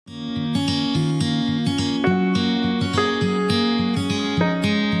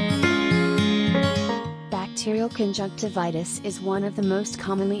conjunctivitis is one of the most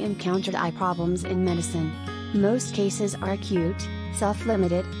commonly encountered eye problems in medicine. Most cases are acute,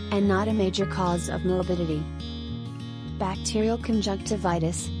 self-limited, and not a major cause of morbidity. Bacterial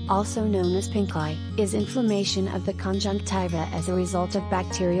conjunctivitis, also known as pink eye, is inflammation of the conjunctiva as a result of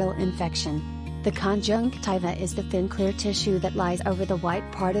bacterial infection. The conjunctiva is the thin clear tissue that lies over the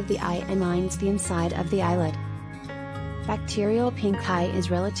white part of the eye and lines the inside of the eyelid. Bacterial pink eye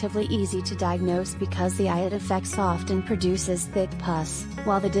is relatively easy to diagnose because the eye it affects often produces thick pus,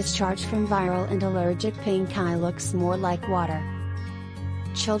 while the discharge from viral and allergic pink eye looks more like water.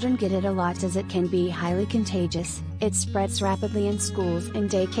 Children get it a lot as it can be highly contagious. It spreads rapidly in schools and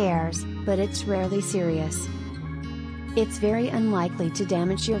daycares, but it's rarely serious. It's very unlikely to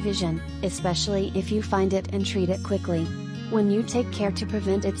damage your vision, especially if you find it and treat it quickly. When you take care to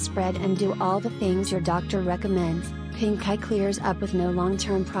prevent its spread and do all the things your doctor recommends, pink eye clears up with no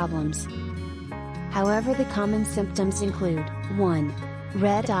long-term problems. However, the common symptoms include 1.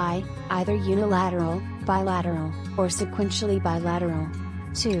 Red eye, either unilateral, bilateral, or sequentially bilateral.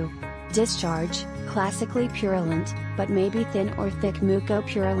 2. Discharge, classically purulent, but may be thin or thick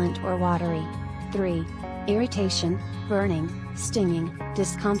mucopurulent or watery. 3. Irritation, burning, stinging,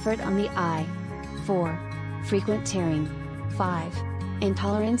 discomfort on the eye. 4. Frequent tearing. 5.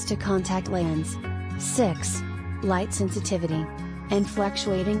 Intolerance to contact lens. 6. Light sensitivity. And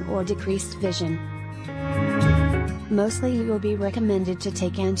fluctuating or decreased vision. Mostly you will be recommended to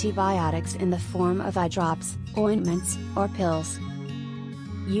take antibiotics in the form of eye drops, ointments, or pills.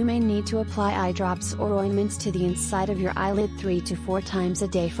 You may need to apply eye drops or ointments to the inside of your eyelid 3 to 4 times a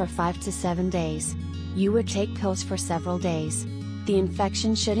day for 5 to 7 days. You would take pills for several days. The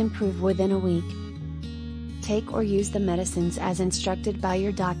infection should improve within a week. Take or use the medicines as instructed by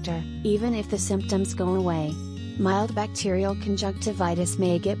your doctor, even if the symptoms go away. Mild bacterial conjunctivitis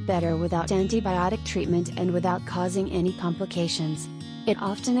may get better without antibiotic treatment and without causing any complications. It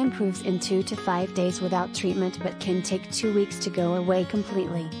often improves in 2 to 5 days without treatment but can take 2 weeks to go away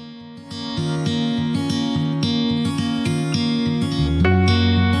completely.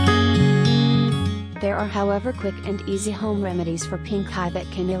 There are, however, quick and easy home remedies for pink eye that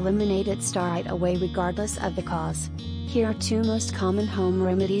can eliminate it right away regardless of the cause. Here are 2 most common home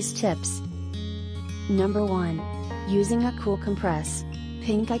remedies tips. Number 1. Using a cool compress.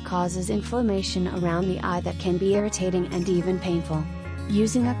 Pink eye causes inflammation around the eye that can be irritating and even painful.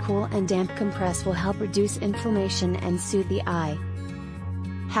 Using a cool and damp compress will help reduce inflammation and soothe the eye.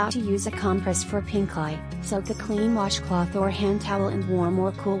 How to use a compress for pink eye: soak a clean washcloth or hand towel in warm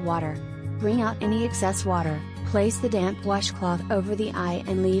or cool water. Wring out any excess water, place the damp washcloth over the eye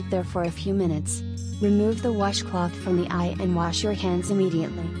and leave there for a few minutes. Remove the washcloth from the eye and wash your hands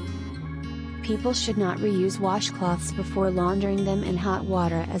immediately. People should not reuse washcloths before laundering them in hot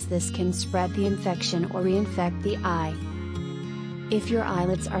water, as this can spread the infection or reinfect the eye. If your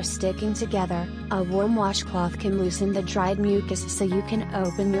eyelids are sticking together, a warm washcloth can loosen the dried mucus so you can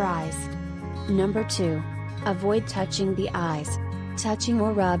open your eyes. Number 2. Avoid touching the eyes. Touching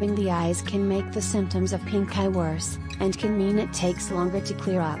or rubbing the eyes can make the symptoms of pink eye worse, and can mean it takes longer to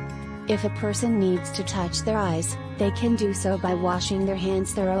clear up. If a person needs to touch their eyes, they can do so by washing their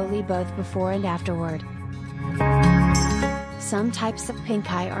hands thoroughly both before and afterward. Some types of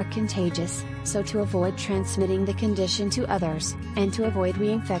pink eye are contagious, so to avoid transmitting the condition to others, and to avoid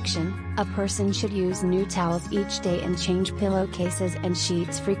reinfection, a person should use new towels each day and change pillowcases and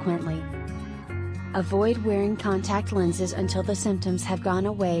sheets frequently. Avoid wearing contact lenses until the symptoms have gone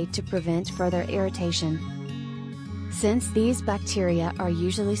away to prevent further irritation. Since these bacteria are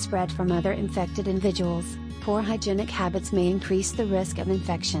usually spread from other infected individuals, poor hygienic habits may increase the risk of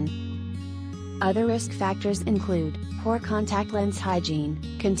infection. Other risk factors include poor contact lens hygiene,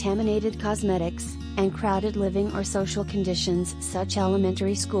 contaminated cosmetics, and crowded living or social conditions such as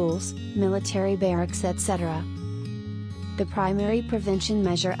elementary schools, military barracks, etc. The primary prevention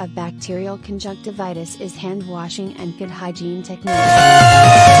measure of bacterial conjunctivitis is hand washing and good hygiene techniques.